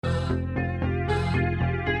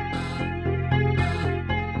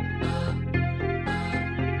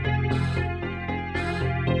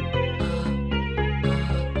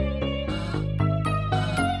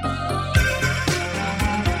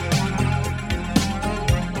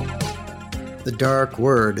The Dark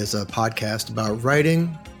Word is a podcast about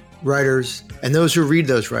writing, writers, and those who read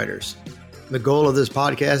those writers. The goal of this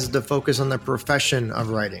podcast is to focus on the profession of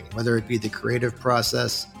writing, whether it be the creative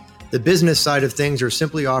process, the business side of things, or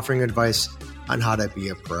simply offering advice on how to be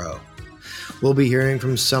a pro. We'll be hearing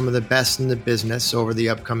from some of the best in the business over the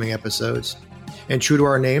upcoming episodes. And true to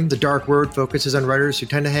our name, The Dark Word focuses on writers who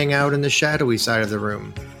tend to hang out in the shadowy side of the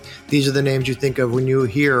room. These are the names you think of when you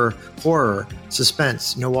hear horror,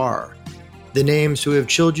 suspense, noir. The names who have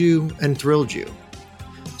chilled you and thrilled you.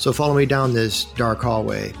 So follow me down this dark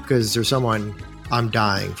hallway, because there's someone I'm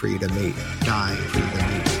dying for you to meet. Dying for you to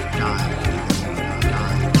meet. Dying for you to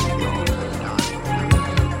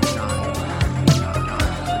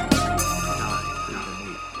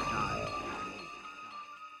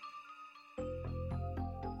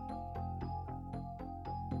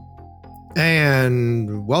meet.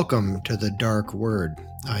 And welcome to The Dark Word.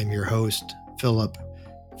 I'm your host, Philip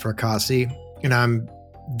Fracassi, and I'm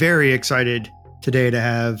very excited today to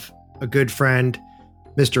have a good friend,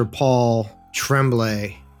 Mr. Paul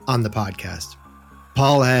Tremblay, on the podcast.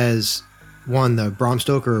 Paul has won the Bram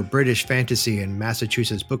Stoker British Fantasy and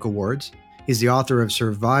Massachusetts Book Awards. He's the author of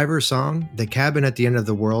Survivor Song, The Cabin at the End of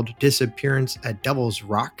the World, Disappearance at Devil's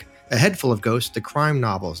Rock, A Head Full of Ghosts, the crime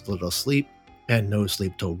novels Little Sleep and No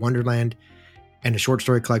Sleep Till Wonderland, and a short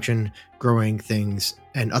story collection, Growing Things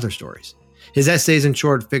and Other Stories. His essays and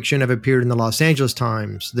short fiction have appeared in the Los Angeles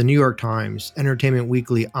Times, the New York Times, Entertainment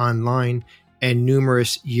Weekly Online, and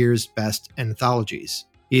numerous years' best anthologies.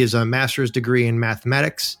 He has a master's degree in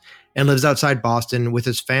mathematics and lives outside Boston with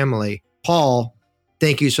his family. Paul,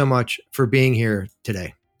 thank you so much for being here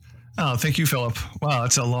today. Oh, thank you, Philip. Wow,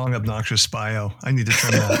 that's a long, obnoxious bio. I need to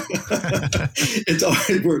trim that. It's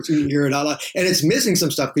hard work to hear it out loud. And it's missing some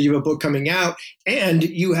stuff because you have a book coming out and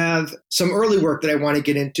you have some early work that I want to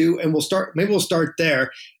get into. And maybe we'll start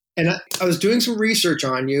there. And I was doing some research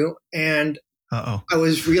on you, and I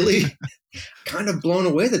was really kind of blown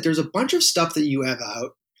away that there's a bunch of stuff that you have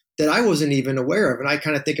out that I wasn't even aware of. And I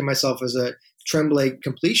kind of think of myself as a Tremblay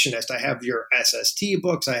completionist. I have your SST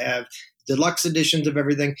books. I have deluxe editions of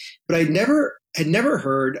everything, but I had never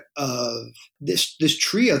heard of this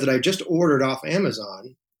trio that I just ordered off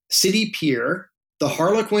Amazon: City Pier, The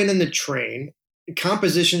Harlequin and the Train,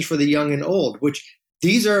 Compositions for the Young and Old, which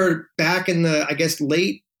these are back in the, I guess,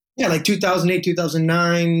 like 2008,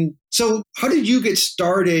 2009. So how did you get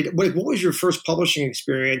started? What was your first publishing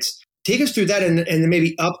experience? Take us through that and then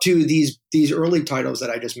maybe up to these early titles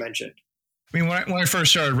that I just mentioned. I mean, when I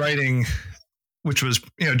first started writing, which was,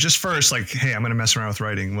 just first, like, hey, I'm going to mess around with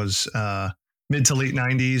writing, was mid to late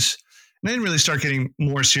 90s. And I didn't really start getting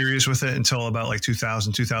more serious with it until about like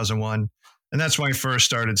 2000, 2001. And that's when I first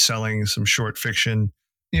started selling some short fiction,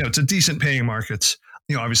 to decent paying markets.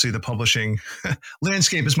 Obviously the publishing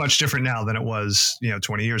landscape is much different now than it was,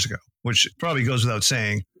 20 years ago, which probably goes without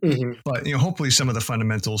saying. Mm-hmm. But, hopefully some of the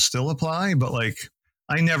fundamentals still apply. But like,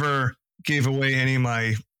 I never gave away any of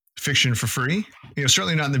my fiction for free,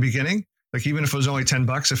 certainly not in the beginning. Like, even if it was only $10,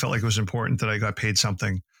 I felt like it was important that I got paid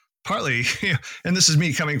something. Partly, and this is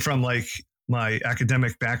me coming from like my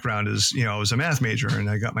academic background is, I was a math major and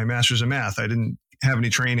I got my master's in math. I didn't have any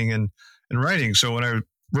training in writing. So when I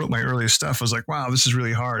wrote my earliest stuff, I was like, wow, this is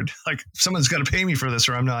really hard. Like, someone's got to pay me for this,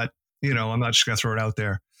 or I'm not just going to throw it out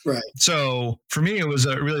there. Right. So for me, it was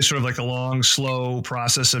a really sort of like a long, slow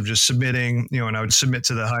process of just submitting, and I would submit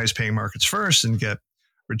to the highest paying markets first and get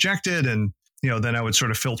rejected. And, then I would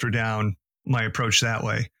sort of filter down my approach that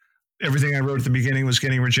way. Everything I wrote at the beginning was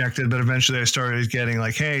getting rejected, but eventually I started getting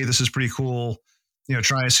like, hey, this is pretty cool.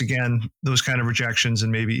 Try us again, those kind of rejections.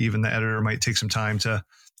 And maybe even the editor might take some time to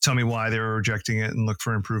tell me why they were rejecting it and look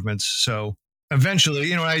for improvements. So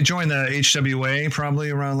eventually, I joined the HWA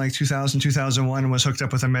probably around like 2000, 2001 and was hooked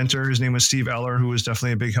up with a mentor. His name was Steve Eller, who was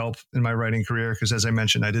definitely a big help in my writing career. Because as I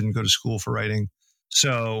mentioned, I didn't go to school for writing.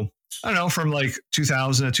 So I don't know, from like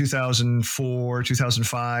 2000 to 2004,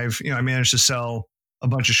 2005, I managed to sell a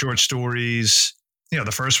bunch of short stories.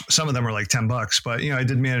 Some of them were like $10, but, I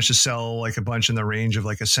did manage to sell like a bunch in the range of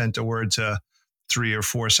like 1 cent a word to 3 or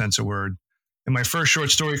 4 cents a word. And my first short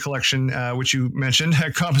story collection, which you mentioned,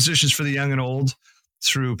 had Compositions for the Young and Old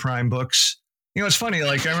through Prime Books. It's funny.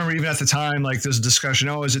 Like, I remember even at the time, like, there's a discussion,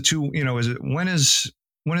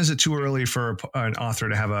 when is it too early for an author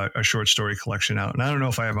to have a short story collection out? And I don't know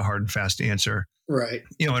if I have a hard and fast answer. Right.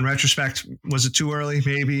 In retrospect, was it too early?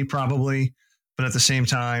 Maybe, probably. But at the same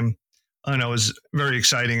time, I don't know, it was very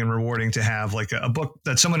exciting and rewarding to have like a book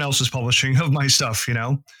that someone else was publishing of my stuff,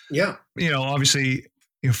 Yeah. Obviously,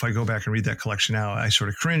 if I go back and read that collection now, I sort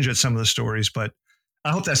of cringe at some of the stories, but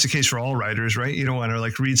I hope that's the case for all writers, right? You don't want to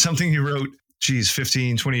like read something you wrote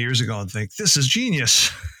 15, 20 years ago and think, this is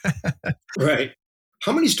genius. Right.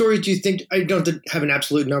 How many stories do you think, I don't have an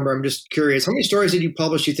absolute number, I'm just curious, how many stories did you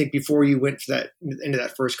publish, you think, before you went into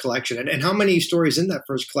that first collection? And how many stories in that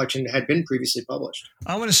first collection had been previously published?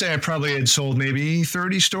 I want to say I probably had sold maybe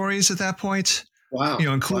 30 stories at that point. Wow.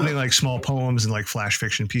 Including like small poems and like flash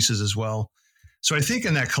fiction pieces as well. So I think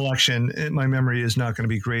in that collection, my memory is not going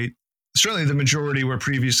to be great. Certainly the majority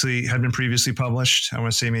had been previously published. I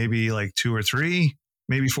want to say maybe like 2 or 3,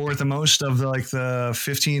 maybe 4 at the most of the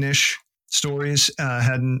 15-ish stories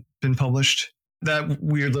hadn't been published. That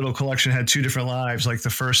weird little collection had 2 different lives. Like the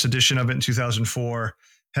first edition of it in 2004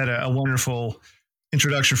 had a wonderful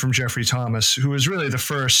introduction from Jeffrey Thomas, who was really the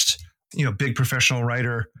first, big professional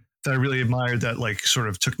writer that I really admired, that like sort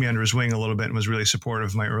of took me under his wing a little bit and was really supportive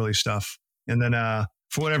of my early stuff. And then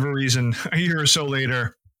for whatever reason, a year or so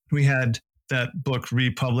later, we had that book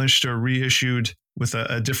republished or reissued with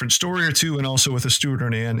a different story or 2, and also with a Stuart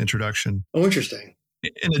Ornan introduction. Oh, interesting.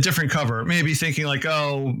 In a different cover, maybe thinking like,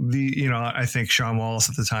 I think Sean Wallace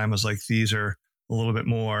at the time was like, these are a little bit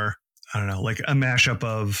more, I don't know, like a mashup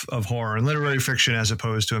of horror and literary fiction as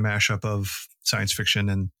opposed to a mashup of science fiction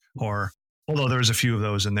and horror. Although there was a few of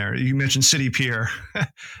those in there. You mentioned City Pier.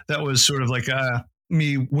 That was sort of like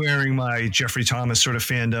me wearing my Jeffrey Thomas sort of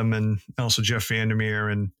fandom, and also Jeff Vandermeer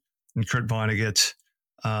and Kurt Vonnegut,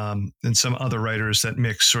 and some other writers that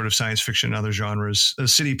mix sort of science fiction and other genres.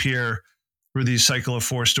 City Pier were these cycle of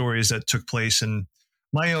 4 stories that took place in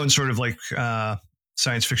my own sort of like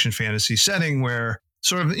science fiction fantasy setting, where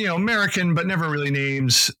sort of, American, but never really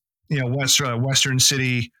names, Western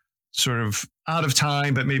city, sort of out of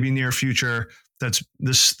time, but maybe near future. That's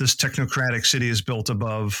this technocratic city is built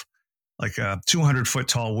above like a 200-foot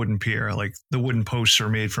tall wooden pier. Like the wooden posts are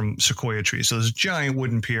made from sequoia trees. So there's a giant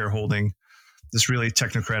wooden pier holding this really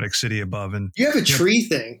technocratic city above. And you have a tree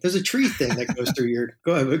thing. There's a tree thing that goes through your.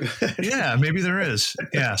 Go ahead. Yeah, maybe there is.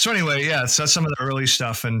 Yeah. So anyway, so that's some of the early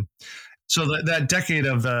stuff. And so that decade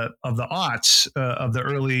of the aughts, of the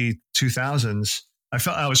early 2000s,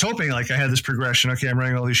 I was hoping like I had this progression. Okay, I'm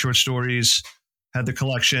writing all these short stories, had the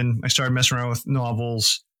collection. I started messing around with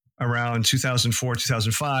novels around 2004,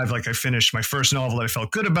 2005. Like I finished my first novel that I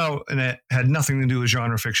felt good about, and it had nothing to do with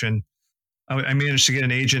genre fiction. I managed to get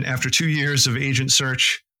an agent after 2 years of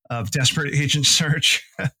desperate agent search.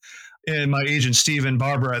 And my agent, Stephen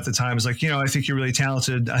Barbara at the time, was like, I think you're really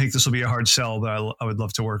talented. I think this will be a hard sell, but I would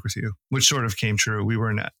love to work with you, which sort of came true. We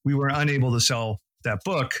were unable to sell that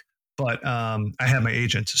book, but I had my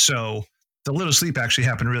agent. So The Little Sleep actually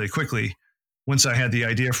happened really quickly. Once I had the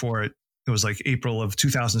idea for it, it was like April of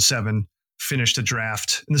 2007, finished a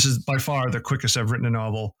draft. And this is by far the quickest I've written a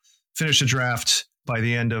novel. Finished a draft by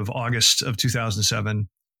the end of August of 2007,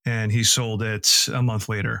 and he sold it a month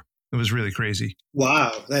later. It was really crazy.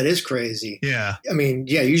 Wow, that is crazy. Yeah. I mean,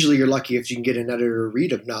 usually you're lucky if you can get an editor to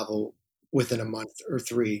read a novel within a month or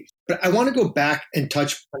 3. But I want to go back and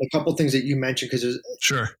touch on a couple of things that you mentioned, because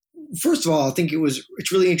sure. First of all, I think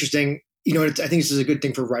it's really interesting. I think this is a good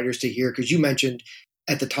thing for writers to hear, because you mentioned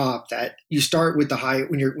at the top that you start with the high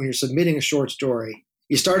when you're submitting a short story.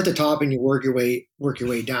 You start at the top and you work your way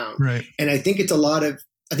down. Right. And I think a lot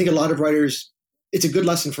of writers, it's a good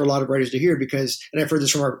lesson for a lot of writers to hear, because, and I've heard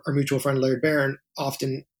this from our mutual friend Larry Barron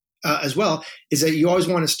often as well, is that you always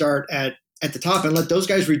want to start at the top and let those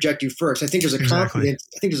guys reject you first. I think there's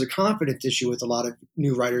a confidence issue with a lot of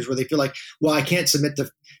new writers where they feel like, well, I can't submit to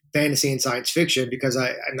fantasy and science fiction because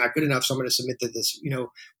I'm not good enough. So I'm going to submit to this,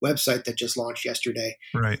 website that just launched yesterday.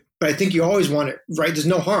 Right. But I think you always want it, right? There's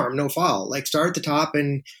no harm, no foul. Like start at the top,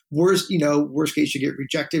 and worst case you get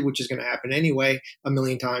rejected, which is going to happen anyway a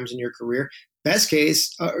million times in your career. Best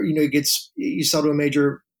case, you sell to a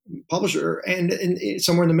major publisher, and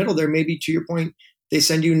somewhere in the middle there, maybe to your point, they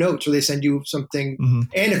send you notes or they send you something. Mm-hmm.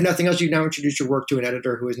 And if nothing else, you now introduce your work to an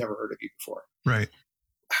editor who has never heard of you before. Right.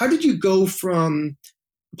 How did you go from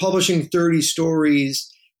publishing 30 stories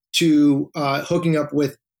to hooking up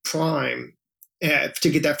with Prime to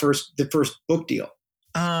get the first book deal?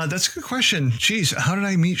 That's a good question. Jeez, how did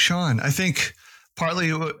I meet Sean? I think partly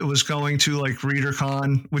it was going to like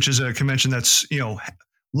ReaderCon, which is a convention that's,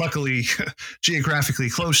 luckily geographically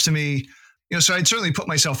close to me. So I'd certainly put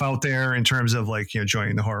myself out there in terms of like,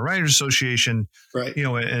 joining the Horror Writers Association, right.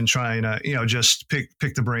 And trying to, just pick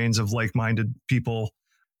the brains of like-minded people.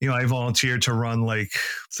 I volunteered to run like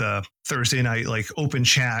the Thursday night, like open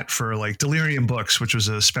chat for like Delirium Books, which was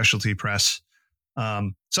a specialty press. So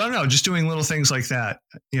I don't know, just doing little things like that,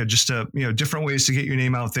 just to, different ways to get your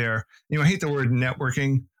name out there. I hate the word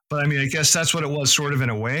networking, but I mean, I guess that's what it was sort of in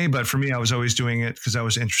a way. But for me, I was always doing it because I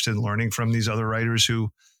was interested in learning from these other writers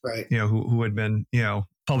who, right. Who had been,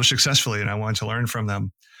 publish successfully, and I wanted to learn from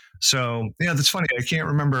them. So yeah, that's funny. I can't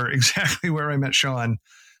remember exactly where I met Sean.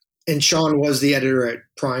 And Sean was the editor at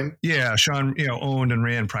Prime? Yeah, Sean, owned and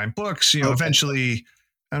ran Prime Books. Eventually,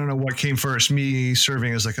 I don't know what came first, me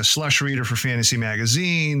serving as like a slush reader for Fantasy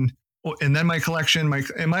Magazine, and then my collection,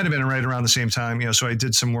 it might have been right around the same time, so I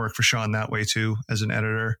did some work for Sean that way too, as an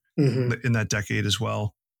editor in that decade as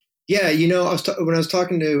well. Yeah, when I was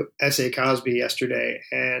talking to S.A. Cosby yesterday,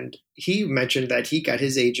 and he mentioned that he got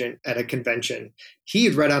his agent at a convention. He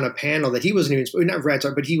had read on a panel that he wasn't even not read,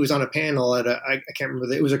 but he was on a panel at I can't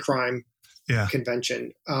remember, it was a crime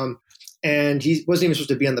convention, and he wasn't even supposed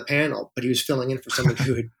to be on the panel, but he was filling in for someone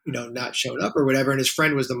who had not shown up or whatever, and his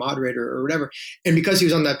friend was the moderator or whatever. And because he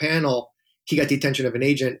was on that panel, he got the attention of an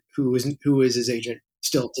agent who is his agent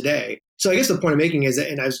still today. So I guess the point I'm making is that,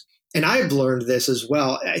 and I've learned this as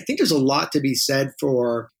well. I think there's a lot to be said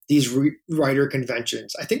for these writer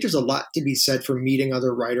conventions. I think there's a lot to be said for meeting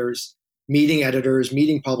other writers, meeting editors,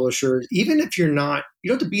 meeting publishers, even if you don't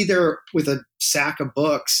have to be there with a sack of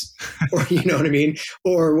books, or you know what I mean,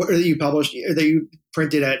 or what you published or that you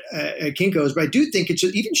printed at Kinko's. But I do think it's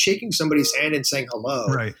just even shaking somebody's hand and saying hello.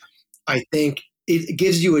 Right. I think it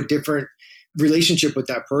gives you a different relationship with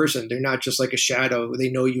that person. They're not just like a shadow. They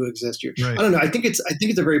know you exist. Right. I don't know. I think it's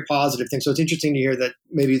a very positive thing. So it's interesting to hear that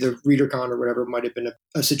maybe the ReaderCon or whatever might have been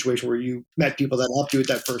a situation where you met people that helped you with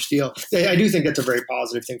that first deal. I do think that's a very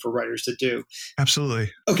positive thing for writers to do.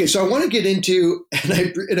 Absolutely. Okay, so I want to get into, and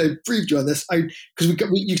I briefed you on this, because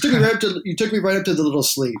you took me right up to the little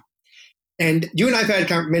sleep, and you and I've had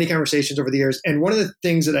many conversations over the years, and one of the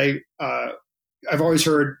things that I've always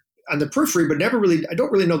heard on the periphery, but I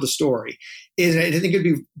don't really know the story, is I think it'd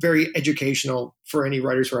be very educational for any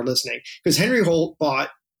writers who are listening, because Henry Holt bought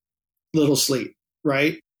Little Sleep,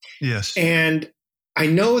 right? Yes. And I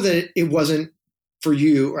know that it wasn't for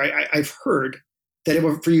you, or I've heard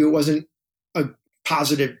that for you, it wasn't a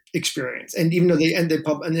positive experience. And even though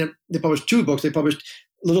they published two books, they published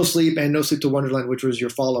Little Sleep and No Sleep to Wonderland, which was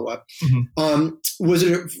your follow-up. Mm-hmm. Was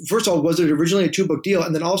it originally a 2-book deal?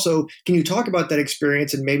 And then also, can you talk about that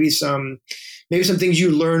experience and maybe some things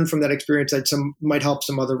you learned from that experience that might help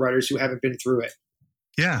some other writers who haven't been through it?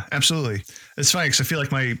 Yeah, absolutely. It's funny because I feel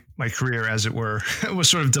like my career, as it were, was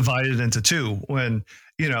sort of divided into two. When,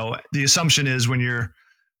 the assumption is when you're,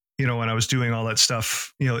 when I was doing all that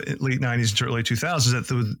stuff, late 90s into early 2000s,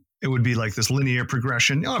 that it would be like this linear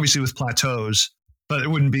progression, obviously with plateaus, but it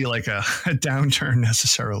wouldn't be like a downturn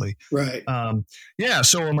necessarily. Right.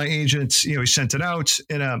 So my agent, he sent it out.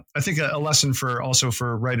 And I think a lesson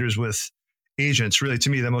for writers with agents, really, to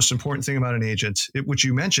me, the most important thing about an agent, which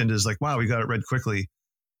you mentioned, is like, wow, we got it read quickly,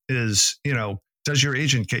 is, does your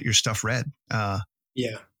agent get your stuff read?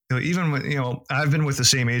 Yeah. Even when, I've been with the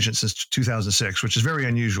same agent since 2006, which is very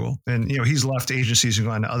unusual. And, he's left agencies and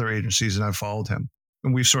gone to other agencies, and I've followed him.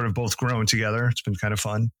 And we've sort of both grown together. It's been kind of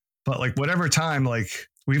fun. But like whatever time, like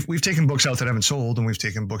we've taken books out that haven't sold, and we've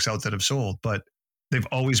taken books out that have sold, but they've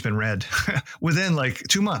always been read within like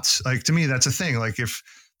 2 months. Like, to me, that's a thing. Like if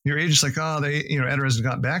your agent's like, oh, editor hasn't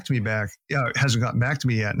gotten back to me it hasn't gotten back to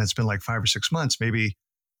me yet, and it's been like 5 or 6 months, maybe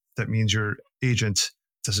that means your agent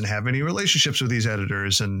doesn't have any relationships with these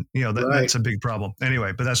editors, and that's a big problem.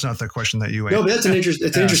 Anyway, but that's not the question that you asked. No, but that's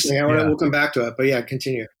interesting. We'll come back to it, but yeah,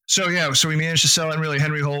 continue. So we managed to sell it, and really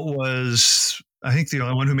Henry Holt was, I think, the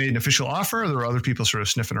only one who made an official offer. There were other people sort of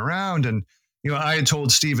sniffing around. And, I had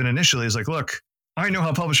told Stephen initially, he's like, look, I know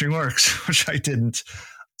how publishing works, which I didn't.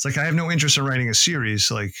 It's like, I have no interest in writing a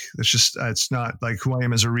series. Like, it's not like who I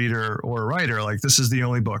am as a reader or a writer. Like, this is the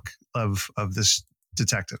only book of this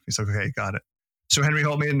detective. He's like, okay, got it. So Henry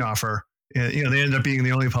Holt made an offer. They ended up being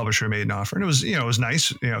the only publisher who made an offer. And it was, it was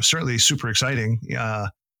nice, certainly super exciting.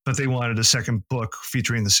 But they wanted a second book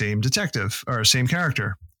featuring the same detective or same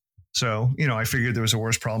character. So, I figured there was a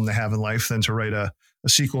worse problem to have in life than to write a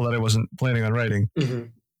sequel that I wasn't planning on writing. Mm-hmm.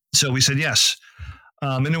 So we said yes.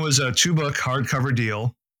 And it was a 2-book hardcover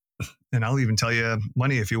deal. And I'll even tell you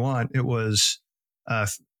money if you want. It was,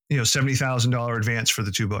 $70,000 advance for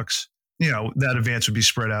the 2 books. That advance would be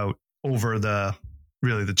spread out over the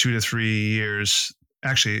 2 to 3 years.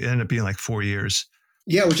 Actually, it ended up being like 4 years.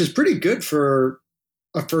 Yeah, which is pretty good for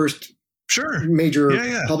a first major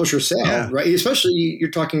publisher sale, right? Especially you're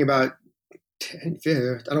talking about, I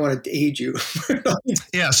don't want to age you. So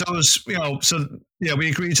it was, we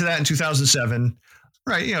agreed to that in 2007,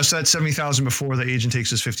 right? So that's 70,000 before the agent takes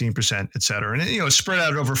his 15%, et cetera. And it's spread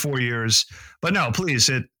out over 4 years, but no, please,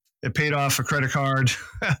 it paid off a credit card.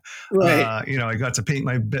 Right. I got to paint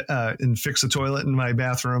and fix the toilet in my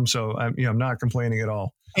bathroom. So I'm not complaining at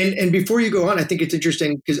all. And before you go on, I think it's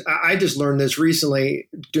interesting because I just learned this recently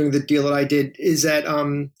doing the deal that I did is that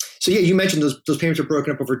so yeah, you mentioned those payments are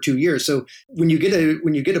broken up over 2 years. So when you get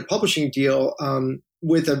a publishing deal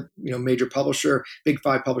with a major publisher, Big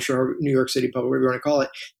Five publisher, or New York City publisher, whatever you want to call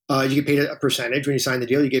it, you get paid a percentage when you sign the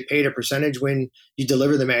deal. You get paid a percentage when you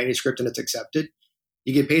deliver the manuscript and it's accepted.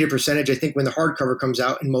 You get paid a percentage, I think, when the hardcover comes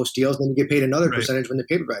out in most deals. Then you get paid another percentage when the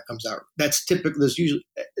paperback comes out. That's typical.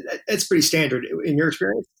 That's pretty standard in your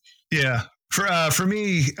experience. Yeah, for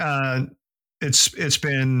me, it's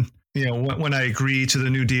been when I agree to the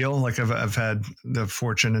new deal. Like I've had the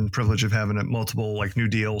fortune and privilege of having a multiple like new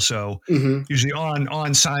deals. So usually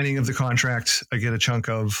on signing of the contract, I get a chunk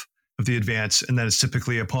of the advance, and then it's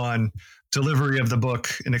typically upon delivery of the book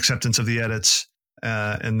and acceptance of the edits.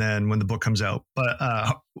 And then when the book comes out, but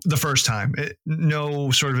the first time,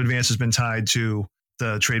 no sort of advance has been tied to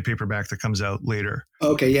the trade paperback that comes out later.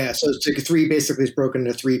 Okay, yeah. So it's like three basically is broken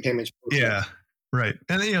into 3 payments. Yeah, right.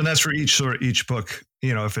 And that's for each book.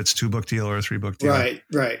 If it's 2-book deal or a 3-book deal.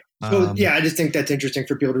 Right. So yeah, I just think that's interesting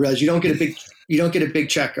for people to realize you don't get a big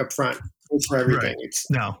check up front for everything. Right.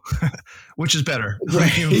 No, which is better.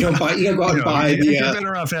 Right. You don't go out and buy you're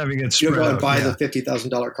better off having it. You don't go out and buy the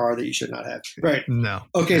 $50,000 car that you should not have. Right. No.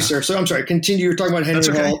 Okay, sir. So I'm sorry. Continue. You're talking about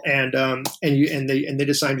Henry Holt and they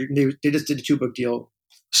just signed. They just did a 2-book deal.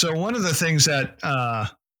 So one of the things that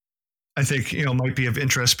I think might be of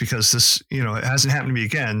interest because this it hasn't happened to me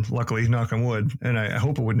again. Luckily, knock on wood, and I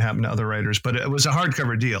hope it wouldn't happen to other writers. But it was a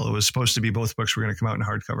hardcover deal. It was supposed to be both books were going to come out in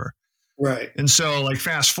hardcover. Right. And so like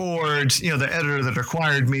fast forward, the editor that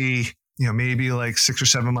acquired me, maybe like 6 or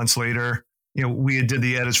 7 months later, we did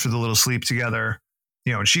the edits for The Little Sleep together,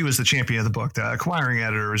 and she was the champion of the book. The acquiring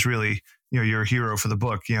editor is really, your hero for the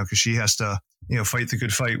book, because she has to, fight the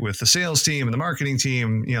good fight with the sales team and the marketing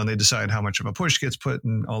team. They decide how much of a push gets put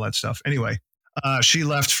and all that stuff. Anyway, she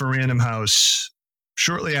left for Random House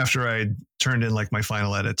shortly after I turned in like my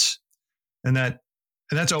final edits. And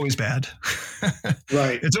that's always bad.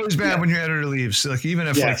 Right. It's always bad when your editor leaves. Like even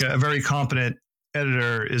if like a very competent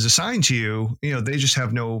editor is assigned to you, they just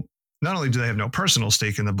have not only do they have no personal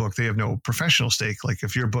stake in the book, they have no professional stake. Like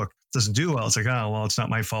if your book doesn't do well, it's like, oh, well, it's not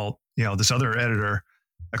my fault. This other editor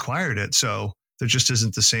acquired it. So there just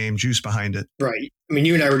isn't the same juice behind it. Right. I mean,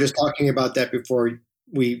 you and I were just talking about that before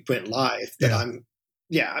we went live that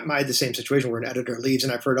I had the same situation where an editor leaves,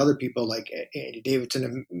 and I've heard other people like Andy Davidson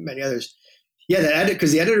and many others. Yeah,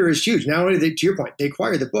 because the editor is huge. Not only to your point, they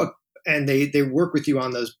acquire the book and they work with you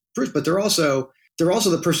on those proofs, but they're also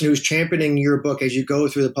the person who's championing your book as you go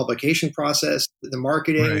through the publication process, the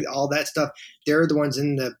marketing, all that stuff. They're the ones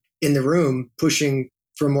in the room pushing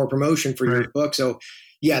for more promotion for your book. So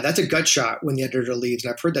yeah, that's a gut shot when the editor leaves,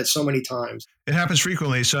 and I've heard that so many times. It happens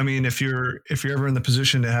frequently. So I mean, if you're ever in the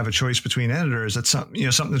position to have a choice between editors, that's something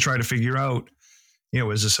to try to figure out.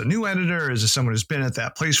 Is this a new editor? Is this someone who's been at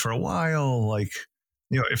that place for a while? Like,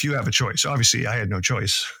 if you have a choice, obviously I had no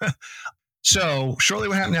choice. So shortly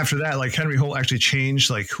what happened after that, like Henry Holt actually changed,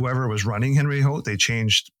 like whoever was running Henry Holt, they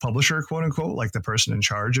changed publisher, quote unquote, like the person in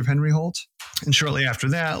charge of Henry Holt. And shortly after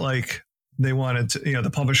that, like they wanted to, the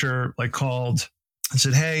publisher like called and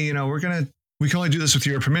said, hey, we can only do this with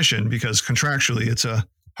your permission because contractually it's a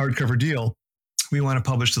hardcover deal. We want to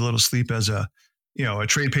publish The Little Sleep as a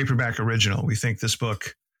trade paperback original. We think this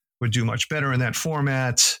book would do much better in that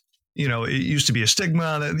format. It used to be a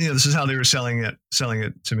stigma that, this is how they were selling it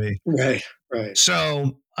to me. Right.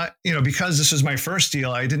 So, because this was my first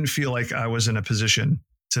deal, I didn't feel like I was in a position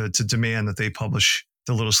to demand that they publish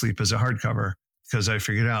The Little Sleep as a hardcover because I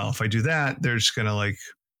figured out if I do that, they're just going to like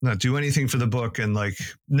not do anything for the book and like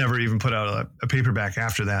never even put out a paperback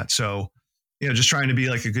after that. So, just trying to be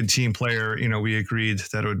like a good team player, we agreed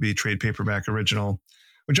that it would be trade paperback original,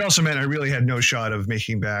 which also meant I really had no shot of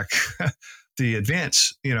making back the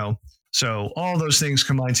advance, So all those things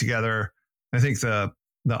combined together, I think the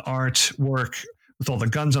artwork with all the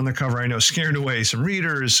guns on the cover, I know scared away some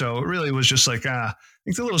readers. So it really was just like, I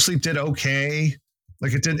think The Little Sleep did okay.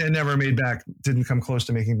 Like it never didn't come close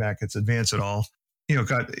to making back its advance at all.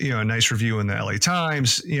 Got, a nice review in the LA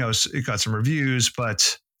Times, it got some reviews,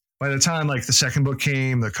 but by the time like the second book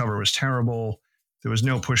came, the cover was terrible. There was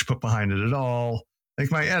no push put behind it at all.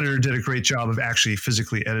 Like my editor did a great job of actually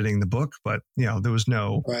physically editing the book, but there was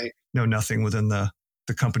nothing within the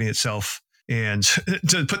company itself. And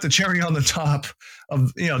to put the cherry on the top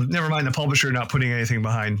of, never mind the publisher not putting anything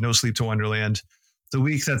behind No Sleep to Wonderland. The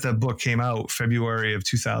week that the book came out, February of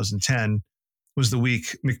 2010, was the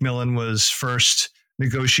week Macmillan was first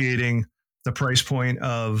negotiating the price point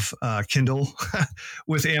of Kindle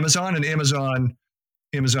with Amazon, and Amazon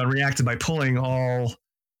reacted by pulling all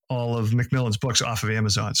of Macmillan's books off of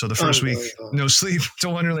Amazon. So the first week, No Sleep to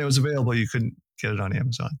Wonderland was available. You couldn't get it on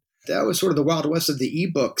Amazon. That was sort of the Wild West of the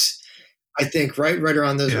ebooks, I think, right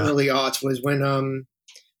around those early aughts was when,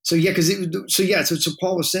 so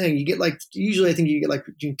Paul was saying you get usually I think you get like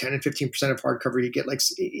between 10 and 15% of hardcover. You get like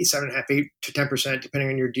 7.5, 8 to 10%, depending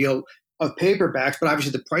on your deal of paperbacks, but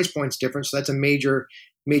obviously the price point's different. So that's a major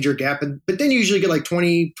gap. But then you usually get like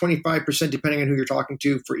 20, 25%, depending on who you're talking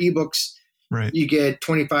to for ebooks. Right. You get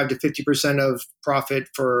 25 to 50% of profit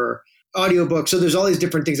for audiobooks. So there's all these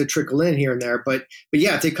different things that trickle in here and there. But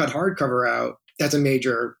yeah, if they cut hardcover out, that's a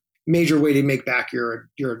major way to make back your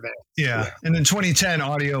advance. Yeah. And in 2010,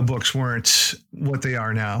 audiobooks weren't what they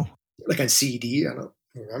are now. Like on CD, I don't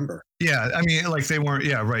remember. Yeah. I mean, like they weren't,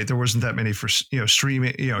 yeah, right. There wasn't that many for,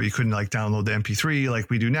 streaming, you couldn't like download the MP3 like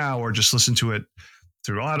we do now, or just listen to it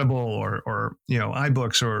through Audible or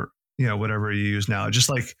iBooks or, whatever you use now. Just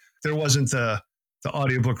like there wasn't the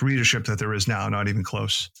audiobook readership that there is now, not even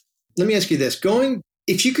close. Let me ask you this.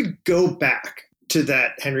 If you could go back to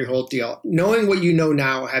that Henry Holt deal, knowing what you know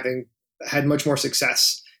now, having had much more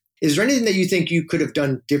success, is there anything that you think you could have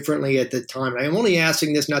done differently at the time? I'm only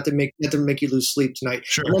asking this not to make you lose sleep tonight.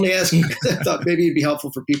 Sure. I'm only asking because I thought maybe it'd be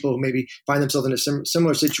helpful for people who maybe find themselves in a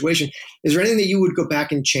similar situation. Is there anything that you would go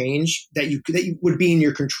back and change that you would be in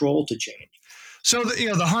your control to change? So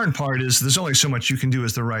the hard part is there's only so much you can do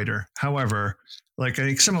as the writer. However, like I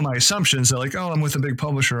think some of my assumptions are like, oh, I'm with a big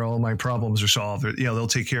publisher, all my problems are solved. Or, they'll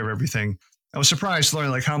take care of everything. I was surprised to learn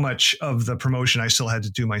like how much of the promotion I still had to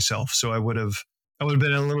do myself. So I would have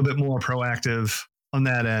been a little bit more proactive on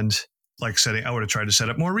that end. Like I would have tried to set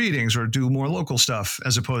up more readings or do more local stuff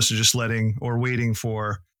as opposed to just waiting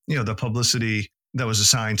for, the publicity that was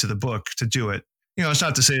assigned to the book to do it. It's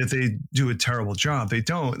not to say that they do a terrible job. They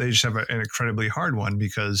don't. They just have an incredibly hard one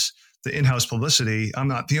because the in-house publicity, I'm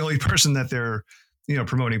not the only person that they're,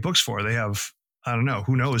 promoting books for. They have, I don't know,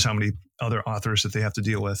 who knows how many other authors that they have to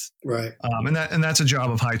deal with. Right. And that's a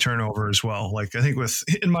job of high turnover as well. Like I think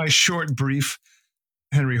in my short, brief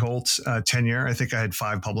Henry Holt tenure, I think I had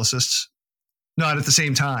 5 publicists, not at the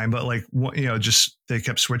same time, but like, just they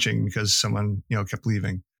kept switching because someone, kept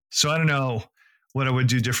leaving. So I don't know what I would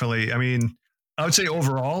do differently. I mean, I would say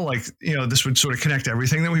overall, like, this would sort of connect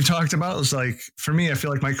everything that we've talked about. It's like, for me, I feel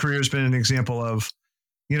like my career has been an example of,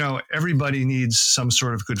 everybody needs some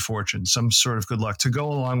sort of good fortune, some sort of good luck to go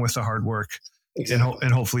along with the hard work. Exactly.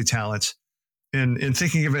 and hopefully talent. And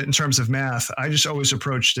thinking of it in terms of math, I just always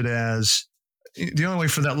approached it as the only way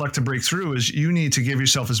for that luck to break through is you need to give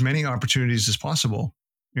yourself as many opportunities as possible.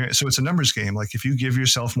 So it's a numbers game. Like if you give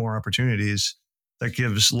yourself more opportunities, that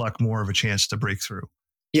gives luck more of a chance to break through.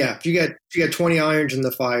 Yeah, if you get 20 irons in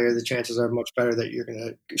the fire, the chances are much better that you're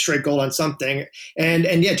going to strike gold on something. And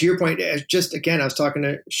yeah, to your point, just again, I was talking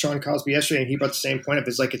to Sean Cosby yesterday, and he brought the same point up.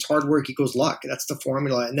 It's like it's hard work equals luck. That's the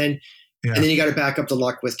formula, and then you got to back up the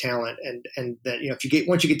luck with talent. And then if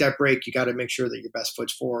once you get that break, you got to make sure that your best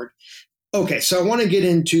foot's forward. Okay, so I want to get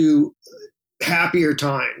into happier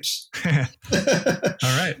times. All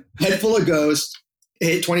right, Head Full of Ghosts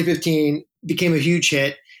hit 2015, became a huge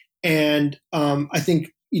hit, and I think.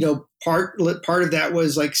 Part of that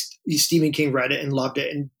was like Stephen King read it and loved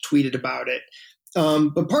it and tweeted about it.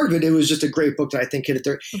 But part of it was just a great book that I think hit it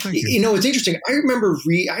there. Oh, it's interesting. I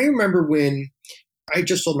remember when I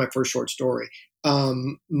just sold my first short story,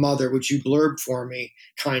 Mother, which you blurbed for me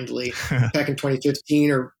kindly back in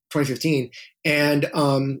 2015. And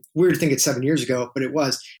weird to think it's 7 years ago, but it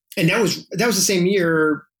was. And that was the same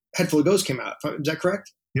year Head Full of Ghosts came out. Is that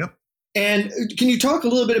correct? Yep. And can you talk a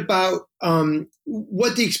little bit about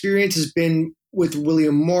what the experience has been with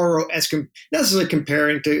William Morrow, not necessarily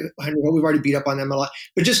comparing to Henry Holt? We've already beat up on them a lot,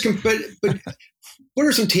 but but what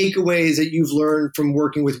are some takeaways that you've learned from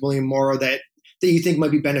working with William Morrow that you think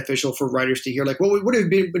might be beneficial for writers to hear? Like, what have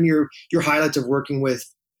been your highlights of working with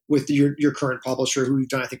your current publisher, who you've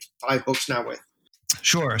done, I think, 5 books now with?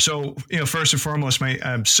 Sure. So, first and foremost,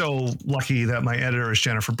 I'm so lucky that my editor is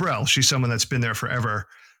Jennifer Brell. She's someone that's been there forever.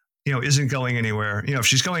 Isn't going anywhere. If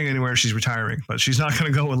she's going anywhere, she's retiring, but she's not going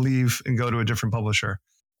to go and leave and go to a different publisher.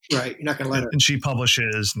 Right. You're not going to let her. And she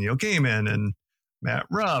publishes Neil Gaiman and Matt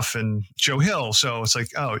Ruff and Joe Hill. So it's like,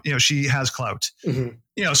 she has clout.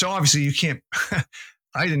 Mm-hmm. So obviously you can't,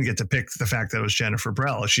 I didn't get to pick the fact that it was Jennifer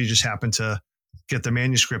Brell. She just happened to get the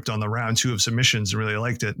manuscript on the round 2 of submissions and really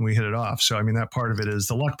liked it, and we hit it off. So, I mean, that part of it is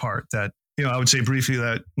the luck part that, I would say briefly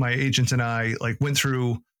that my agent and I went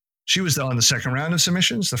through. She was on the second round of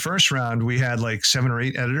submissions. The first round, we had 7 or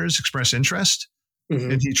 8 editors express interest,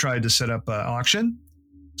 and he tried to set up an auction.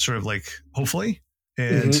 sort of like, hopefully,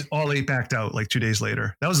 and all 8 backed out like 2 days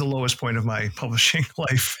later. That was the lowest point of my publishing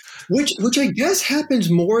life. Which I guess happens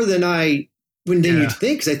more than you'd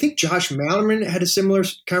think. Because I think Josh Malerman had a similar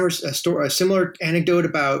a similar anecdote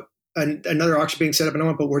about another auction being set up, and I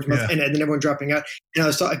won't put words in mouth, and then everyone dropping out. And I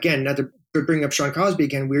was again, not to bring up Sean Cosby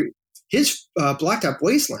again. His Blacktop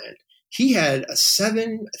Wasteland, he had I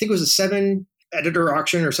think it was a 7 editor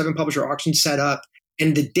auction or 7 publisher auction set up,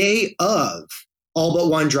 and the day of, all but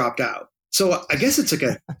one dropped out. So I guess it's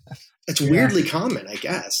like it's weirdly common, I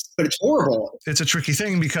guess, but it's horrible. It's a tricky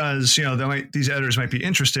thing because, these editors might be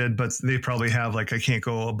interested, but they probably have like, I can't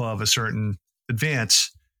go above a certain advance.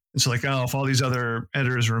 And so like, if all these other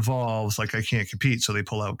editors are involved, like I can't compete. So they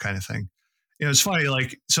pull out kind of thing. It's funny.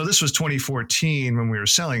 Like, so this was 2014 when we were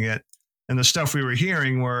selling it, and the stuff we were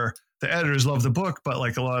hearing were the editors love the book, but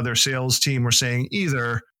like a lot of their sales team were saying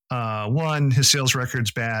either one, his sales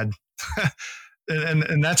record's bad.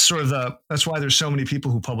 And that's sort of that's why there's so many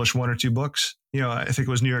people who publish 1 or 2 books. I think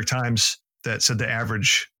it was New York Times that said the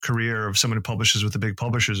average career of someone who publishes with the big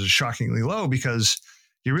publishers is shockingly low because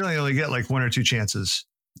you really only get like 1 or 2 chances.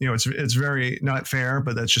 It's very not fair,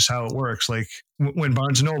 but that's just how it works. Like when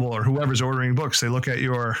Barnes & Noble or whoever's ordering books, they look at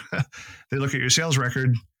your sales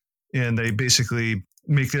record and they basically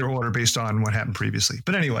make their order based on what happened previously.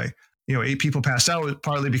 But anyway, 8 people passed out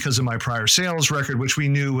partly because of my prior sales record, which we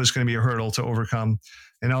knew was going to be a hurdle to overcome.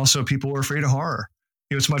 And also people were afraid of horror.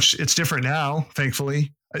 It's different now,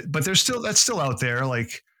 thankfully, but that's still out there.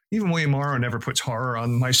 Like even William Morrow never puts horror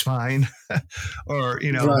on my spine or,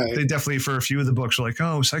 Right. They definitely, for a few of the books are like,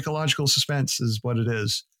 oh, psychological suspense is what it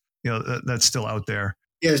is. That's still out there.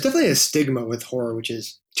 Yeah. There's definitely a stigma with horror, which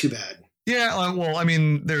is too bad. Yeah. Well, I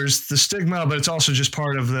mean, there's the stigma, but it's also just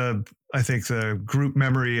part of the group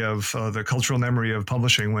memory of the cultural memory of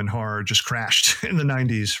publishing when horror just crashed in the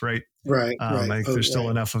 90s. Right. Right. Like there's still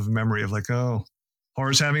enough of a memory of like, oh,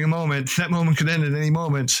 horror's having a moment. That moment could end at any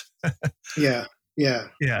moment. Yeah.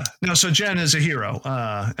 No, so Jen is a hero.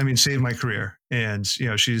 Saved my career. And,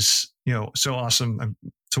 she's, so awesome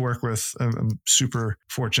to work with. I'm super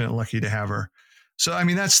fortunate and lucky to have her. So,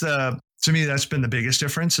 to me, that's been the biggest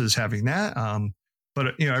difference is having that.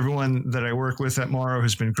 But everyone that I work with at Morrow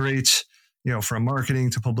has been great, from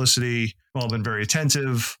marketing to publicity, all been very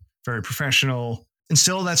attentive, very professional. And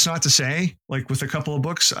still, that's not to say, like with a couple of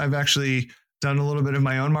books, I've actually done a little bit of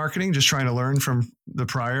my own marketing, just trying to learn from the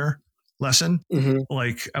prior lesson. Mm-hmm.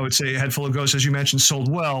 Like I would say Head Full of Ghosts, as you mentioned,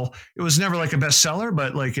 sold well. It was never like a bestseller,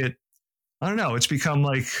 but like I don't know, it's become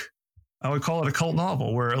like, I would call it a cult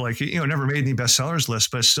novel where like, it never made any bestsellers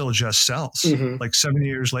list, but it still just sells. Mm-hmm. Like 7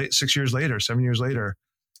 years later,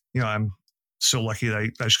 I'm so lucky that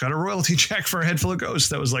I just got a royalty check for a Head Full of Ghosts.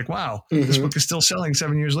 That was like, wow, this book is still selling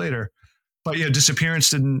 7 years later. But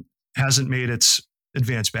Disappearance hasn't made its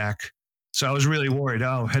advance back. So I was really worried.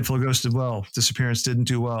 Oh, Head Full of Ghosts did well. Disappearance didn't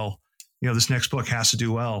do well. This next book has to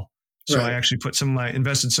do well. So I actually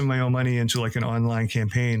invested some of my own money into like an online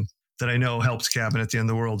campaign that I know helped Cabin at the End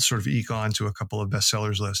of the World sort of eke on to a couple of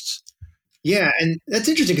bestsellers lists. Yeah. And that's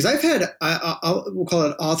interesting because I've had, we'll call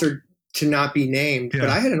it author to not be named, but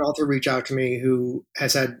I had an author reach out to me who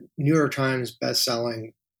has had New York Times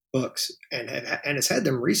best-selling books and has had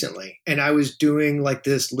them recently. And I was doing like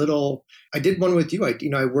this little, I did one with you. I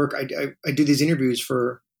do these interviews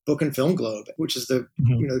for Book and Film Globe, which is the,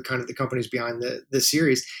 kind of the companies behind the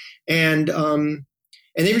series. And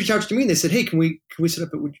they reached out to me and they said, hey, can we set up,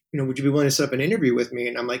 would you be willing to set up an interview with me?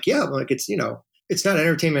 And I'm like, yeah, like it's not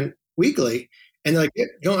Entertainment Weekly. And they're like,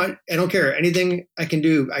 no, I don't care. Anything I can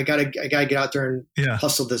do, I gotta get out there and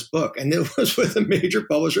hustle this book. And it was with a major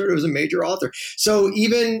publisher. It was a major author. So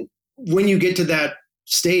even when you get to that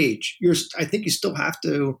stage, I think you still have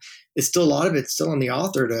to, it's still a lot of it's still on the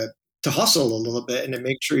author to hustle a little bit and to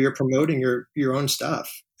make sure you're promoting your own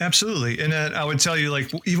stuff. Absolutely. And I would tell you,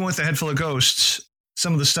 like, even with the Head Full of Ghosts,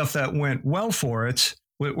 some of the stuff that went well for it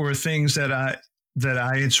were things that I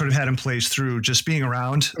had sort of had in place through just being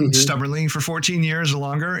around stubbornly for 14 years or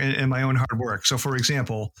longer and my own hard work. So for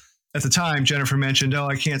example, at the time, Jennifer mentioned,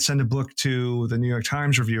 I can't send a book to the New York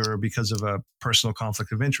Times reviewer because of a personal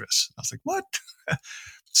conflict of interest. I was like, what?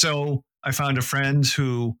 So I found a friend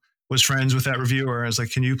who was friends with that reviewer. I was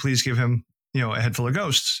like, can you please give him, a Head Full of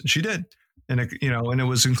Ghosts? And she did. And it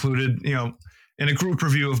was included, in a group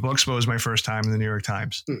review of books, but it was my first time in the New York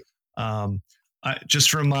Times. Just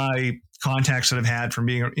from my contacts that I've had from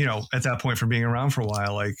being, at that point from being around for a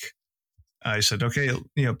while, like I said, okay,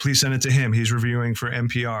 please send it to him. He's reviewing for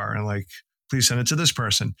NPR, and like, please send it to this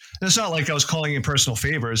person. And it's not like I was calling in personal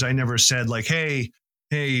favors. I never said like, hey,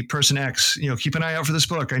 person X, keep an eye out for this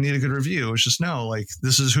book. I need a good review. It's just, no, like,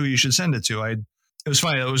 this is who you should send it to. it was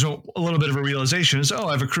funny. It was a little bit of a realization is,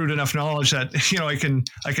 I've accrued enough knowledge that, I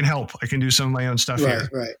can help. I can do some of my own stuff here.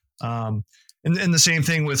 Right. And the same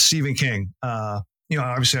thing with Stephen King.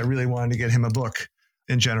 Obviously I really wanted to get him a book,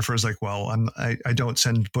 and Jennifer was like, well, I don't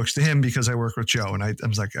send books to him because I work with Joe. And I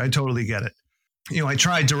was like, I totally get it. I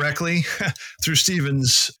tried directly through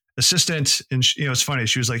Stephen's assistant, and it's funny.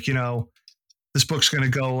 She was like, this book's going to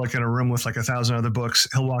go like in a room with like 1,000 other books.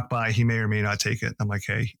 He'll walk by. He may or may not take it. I'm like,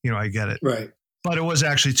 hey, I get it. Right. But it was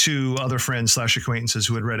actually 2 other friends / acquaintances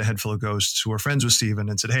who had read A Head Full of Ghosts, who were friends with Stephen,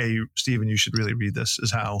 and said, hey, Stephen, you should really read this,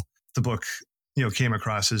 is how the book, came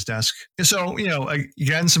across his desk. And so,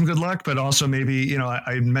 again, some good luck, but also maybe,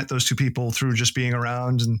 I met those 2 people through just being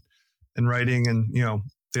around and writing, and,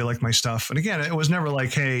 they like my stuff. And again, it was never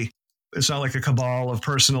like, hey, it's not like a cabal of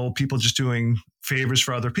personal people just doing favors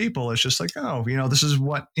for other people. It's just like, this is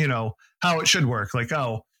what, how it should work. Like,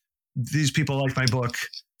 these people like my book.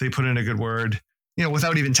 They put in a good word,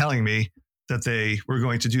 without even telling me that they were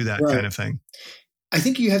going to do that kind of thing. I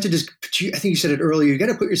think you have to I think you said it earlier, you got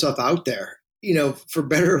to put yourself out there, for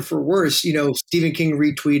better or for worse. Stephen King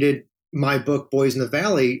retweeted my book, Boys in the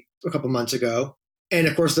Valley, a couple months ago. And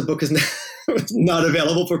of course the book is not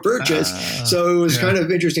available for purchase. So it was kind of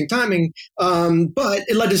interesting timing. But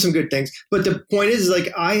it led to some good things. But the point is,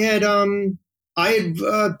 like, I had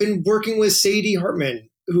been working with Sadie Hartman,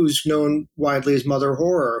 who's known widely as Mother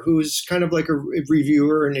Horror, who's kind of like a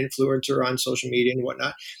reviewer and influencer on social media and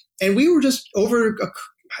whatnot. And we were just over,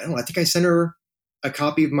 I think I sent her a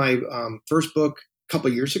copy of my first book a couple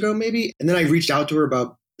of years ago, maybe. And then I reached out to her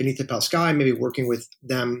about Beneath the Pale Sky, maybe working with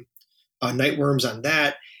them, Nightworms on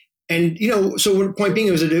that. And, so the point being,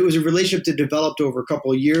 it was a relationship that developed over a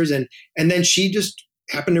couple of years. And then she just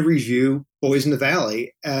happened to review Boys in the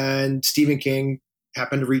Valley, and Stephen King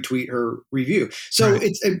happened to retweet her review. So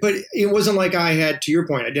but it wasn't like I had, to your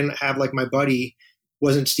point, I didn't have like my buddy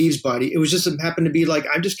wasn't Steve's buddy. It was just, it happened to be like,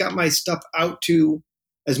 I just got my stuff out to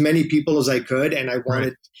as many people as I could. And I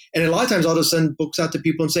wanted, and a lot of times I'll just send books out to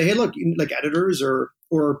people and say, hey, look, like editors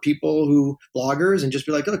or people who bloggers, and just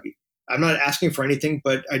be like, look, I'm not asking for anything,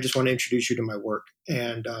 but I just want to introduce you to my work.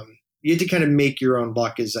 And you have to kind of make your own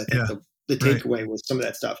luck is, I think, the takeaway with some of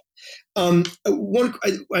that stuff. I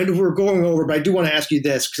know we're going over, but I do want to ask you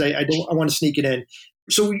this because I want to sneak it in.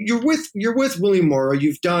 So you're with William Morrow.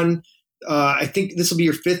 You've done, I think this will be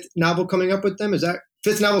your 5th novel coming up with them. Is that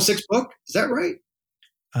 5th novel, 6th book? Is that right?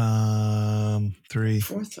 3,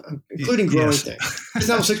 4th, including Growing Things. 5th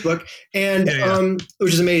novel, 6th book, and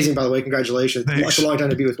which is amazing, by the way. Congratulations! Thanks. It's a long time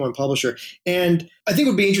to be with one publisher, and I think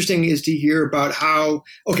what would be interesting is to hear about how.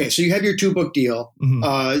 Okay, so you have your 2-book deal.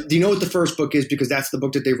 Mm-hmm. Do you know what the first book is? Because that's the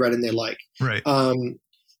book that they read and they like. Right.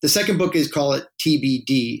 The second book is, call it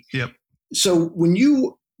TBD. Yep. So when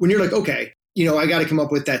you're like, okay, I got to come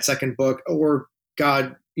up with that second book, or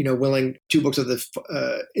God, willing, 2 books of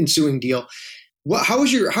the ensuing deal. How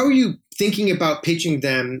are you thinking about pitching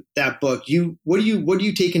them that book? What do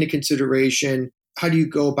you take into consideration? How do you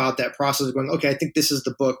go about that process of going, okay, I think this is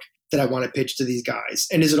the book that I want to pitch to these guys?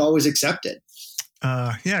 And is it always accepted?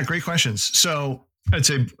 Great questions. So I'd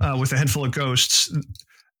say with A Head Full of Ghosts,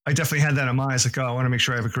 I definitely had that in mind. It's like, I want to make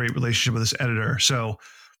sure I have a great relationship with this editor. So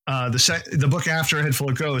the book after A Head Full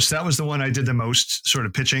of Ghosts, that was the one I did the most sort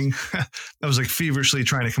of pitching. I was like feverishly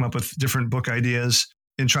trying to come up with different book ideas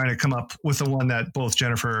and trying to come up with the one that both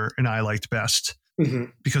Jennifer and I liked best,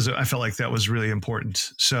 because I felt like that was really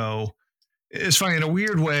important. So it's funny, in a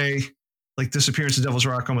weird way, like Disappearance of Devil's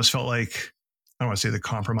Rock almost felt like, I don't want to say the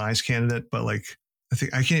compromise candidate, but like, I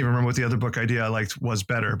can't even remember what the other book idea I liked was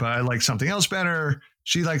better, but I liked something else better.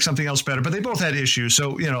 She liked something else better, but they both had issues.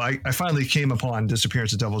 So, I finally came upon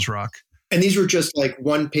Disappearance of Devil's Rock. And these were just like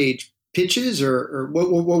 1-page pitches, or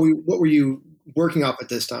what were you working off at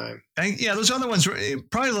this time? Those other ones were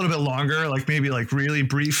probably a little bit longer, like maybe like really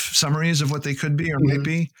brief summaries of what they could be or might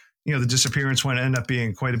be. The Disappearance one ended up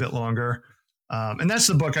being quite a bit longer. And that's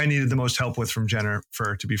the book I needed the most help with from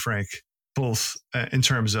Jennifer, to be frank, both in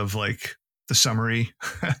terms of like the summary.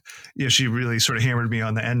 She really sort of hammered me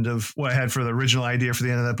on the end of what I had for the original idea for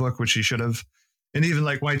the end of that book, which she should have. And even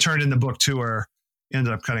like when I turned in the book to her,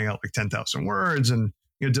 ended up cutting out like 10,000 words and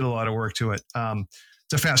did a lot of work to it.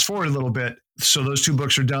 To fast forward a little bit, so those 2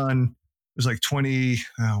 books are done. It was like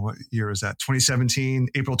what year was that? 2017,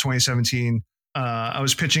 April 2017. I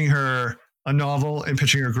was pitching her a novel and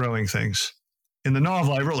pitching her Growing Things. In the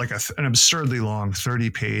novel, I wrote like an absurdly long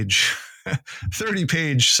 30-page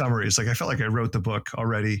summaries. Like I felt like I wrote the book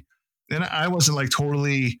already. And I wasn't like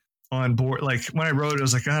totally on board. Like when I wrote it, I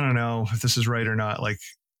was like, I don't know if this is right or not. Like,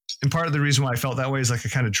 and part of the reason why I felt that way is like I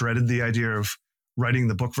kind of dreaded the idea of writing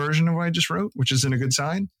the book version of what I just wrote, which isn't a good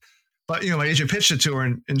sign. But, my agent pitched it to her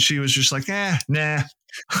and she was just like, nah,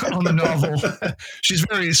 on the novel. She's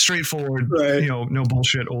very straightforward, Right. No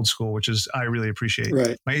bullshit, old school, which is, I really appreciate.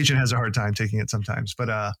 Right. My agent has a hard time taking it sometimes,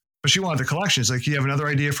 but she wanted the collection. It's like, you have another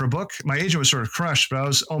idea for a book? My agent was sort of crushed, but I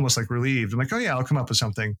was almost like relieved. I'm like, oh yeah, I'll come up with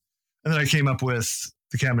something. And then I came up with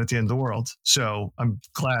The Cabin at the End of the World. So I'm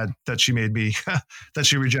glad that she made me, that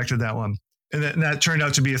she rejected that one. And that turned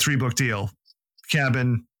out to be a 3-book deal.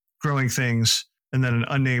 Cabin, Growing Things, and then an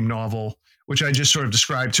unnamed novel, which I just sort of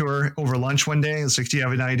described to her over lunch one day. It's like, do you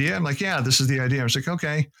have an idea? I'm like, yeah, this is the idea. I was like,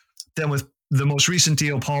 okay. Then with the most recent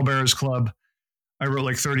deal, Paul Bearer's Club, I wrote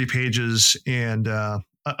like 30 pages and a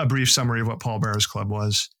brief summary of what Paul Bearer's Club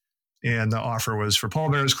was. And the offer was for Paul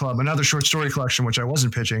Bearer's Club, another short story collection, which I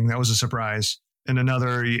wasn't pitching. That was a surprise. And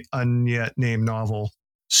another unyet named novel.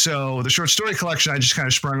 So the short story collection, I just kind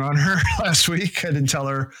of sprung on her last week. I didn't tell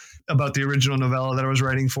her about the original novella that I was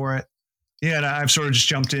writing for it. Yeah, and I've sort of just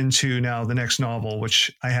jumped into now the next novel, which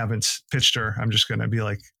I haven't pitched her. I'm just going to be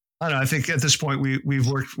like, I don't know. I think at this point we've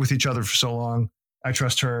worked with each other for so long. I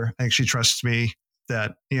trust her. I think she trusts me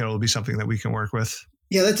that, it'll be something that we can work with.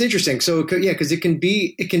 Yeah, that's interesting. So yeah, because it can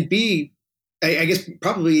be, I guess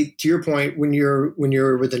probably to your point, when you're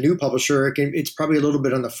with a new publisher, it's probably a little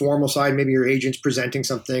bit on the formal side. Maybe your agent's presenting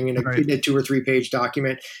something in a 2 or 3 page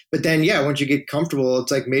document. But then, yeah, once you get comfortable,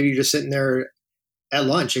 it's like maybe you're just sitting there at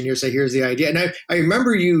lunch and you say, here's the idea. And I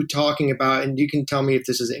remember you talking about, and you can tell me if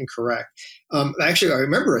this is incorrect. Actually, I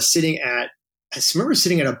remember sitting at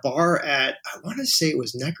a bar at, I want to say it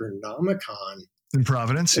was Necronomicon. In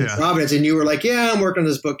Providence, yeah. Providence, and you were like, yeah, I'm working on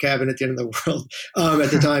this book, Cabin at the End of the World,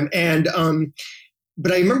 at the time. And,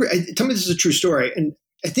 but I remember, tell me this is a true story. And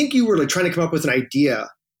I think you were like trying to come up with an idea.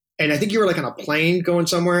 And I think you were like on a plane going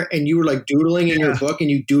somewhere and you were like doodling in your book and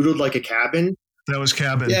you doodled like a cabin. That was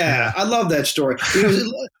Cabin. Yeah. I love that story.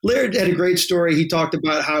 Laird had a great story. He talked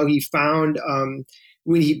about how he found,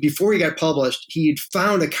 before he got published, he had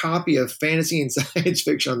found a copy of fantasy and science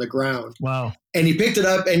fiction on the ground. Wow. And he picked it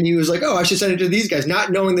up and he was like, oh, I should send it to these guys,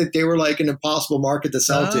 not knowing that they were like an impossible market to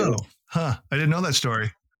sell to. Huh. I didn't know that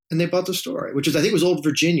story. And they bought the story, which is, I think it was Old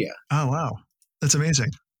Virginia. Oh, wow. That's amazing.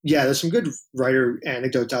 Yeah, there's some good writer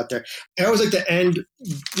anecdotes out there. I always like to end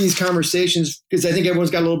these conversations because I think everyone's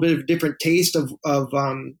got a little bit of a different taste of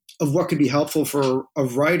what could be helpful for a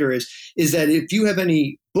writer is that if you have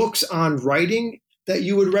any books on writing that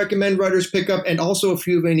you would recommend writers pick up, and also if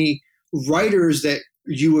you have any writers that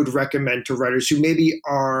you would recommend to writers who maybe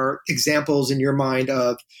are examples in your mind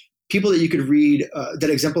of people that you could read that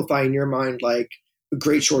exemplify in your mind like a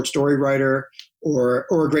great short story writer or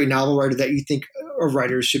a great novel writer that you think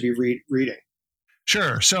writers should be reading.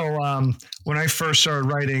 Sure. So when I first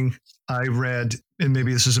started writing, I read, and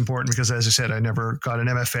maybe this is important because, as I said, I never got an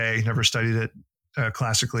MFA, never studied it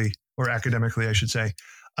classically or academically, I should say.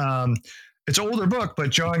 It's an older book, but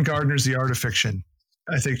John Gardner's The Art of Fiction.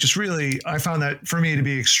 I think just really, I found that for me to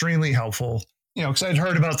be extremely helpful, because I'd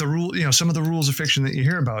heard about the rule, some of the rules of fiction that you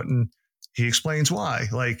hear about, and he explains why.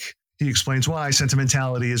 He explains why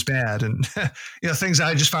sentimentality is bad, and things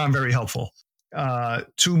I just found very helpful.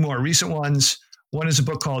 2 more recent ones. One is a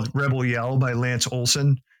book called Rebel Yell by Lance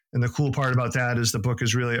Olson. And the cool part about that is the book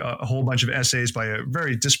is really a whole bunch of essays by a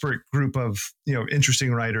very disparate group of,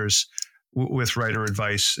 interesting writers with writer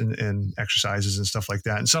advice and exercises and stuff like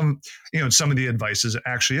that. And some of the advice is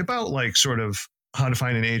actually about like sort of how to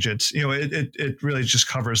find an agent. It really just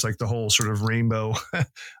covers like the whole sort of rainbow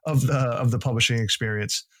of the publishing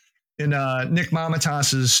experience. And Nick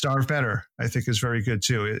Mamatas's Starve Better, I think, is very good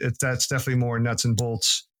too. That's definitely more nuts and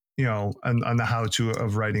bolts, on the how-to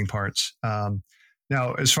of writing parts.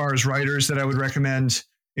 Now, as far as writers that I would recommend,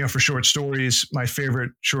 for short stories, my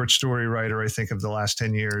favorite short story writer, I think, of the last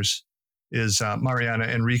 10 years is Mariana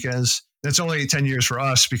Enriquez. That's only 10 years for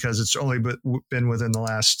us because it's only been within the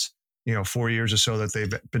last, 4 years or so that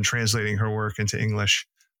they've been translating her work into English.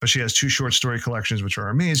 But she has 2 short story collections, which are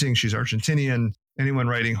amazing. She's Argentinian. Anyone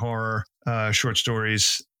writing horror short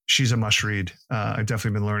stories, she's a must read. I've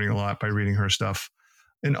definitely been learning a lot by reading her stuff.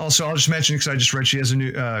 And also, I'll just mention, because I just read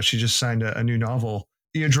she just signed a new novel.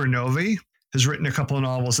 Idra Novi has written a couple of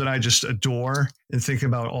novels that I just adore and think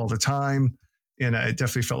about all the time. And I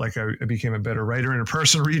definitely felt like I became a better writer and a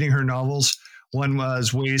person reading her novels. One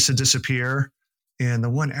was Ways to Disappear. And the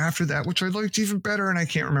one after that, which I liked even better, and I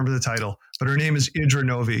can't remember the title, but her name is Idra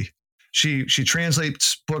Novi. She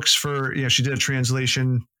translates books for, she did a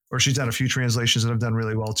translation, or she's done a few translations that have done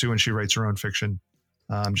really well too, and she writes her own fiction.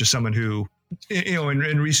 Just someone who,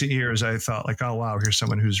 in recent years, I thought like, oh, wow, here's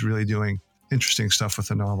someone who's really doing interesting stuff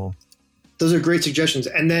with a novel. Those are great suggestions.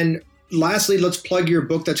 And then lastly, let's plug your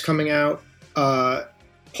book that's coming out.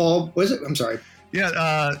 Paul, was it? I'm sorry.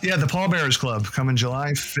 The Pallbearers Club coming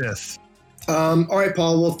July 5th. All right,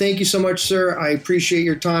 Paul. Well, thank you so much, sir. I appreciate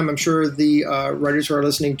your time. I'm sure the writers who are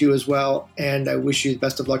listening do as well. And I wish you the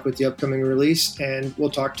best of luck with the upcoming release. And we'll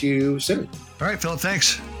talk to you soon. All right, Philip.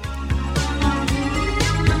 Thanks.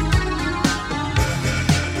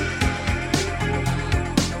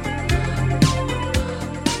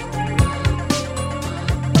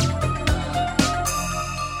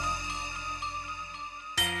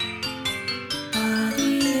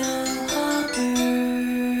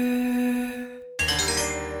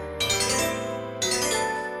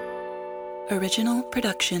 Original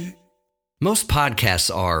production. Most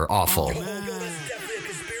podcasts are awful.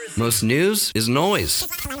 Most news is noise.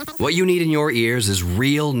 What you need in your ears is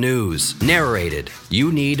real news. Narrated.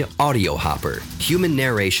 You need Audio Hopper. Human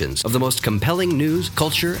narrations of the most compelling news,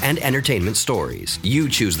 culture, and entertainment stories. You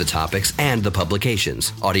choose the topics and the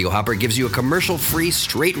publications. Audio Hopper gives you a commercial-free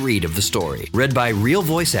straight read of the story. Read by real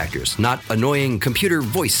voice actors, not annoying computer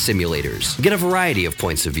voice simulators. Get a variety of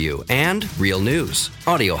points of view and real news.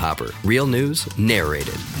 Audio Hopper. Real news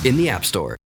narrated. In the App Store.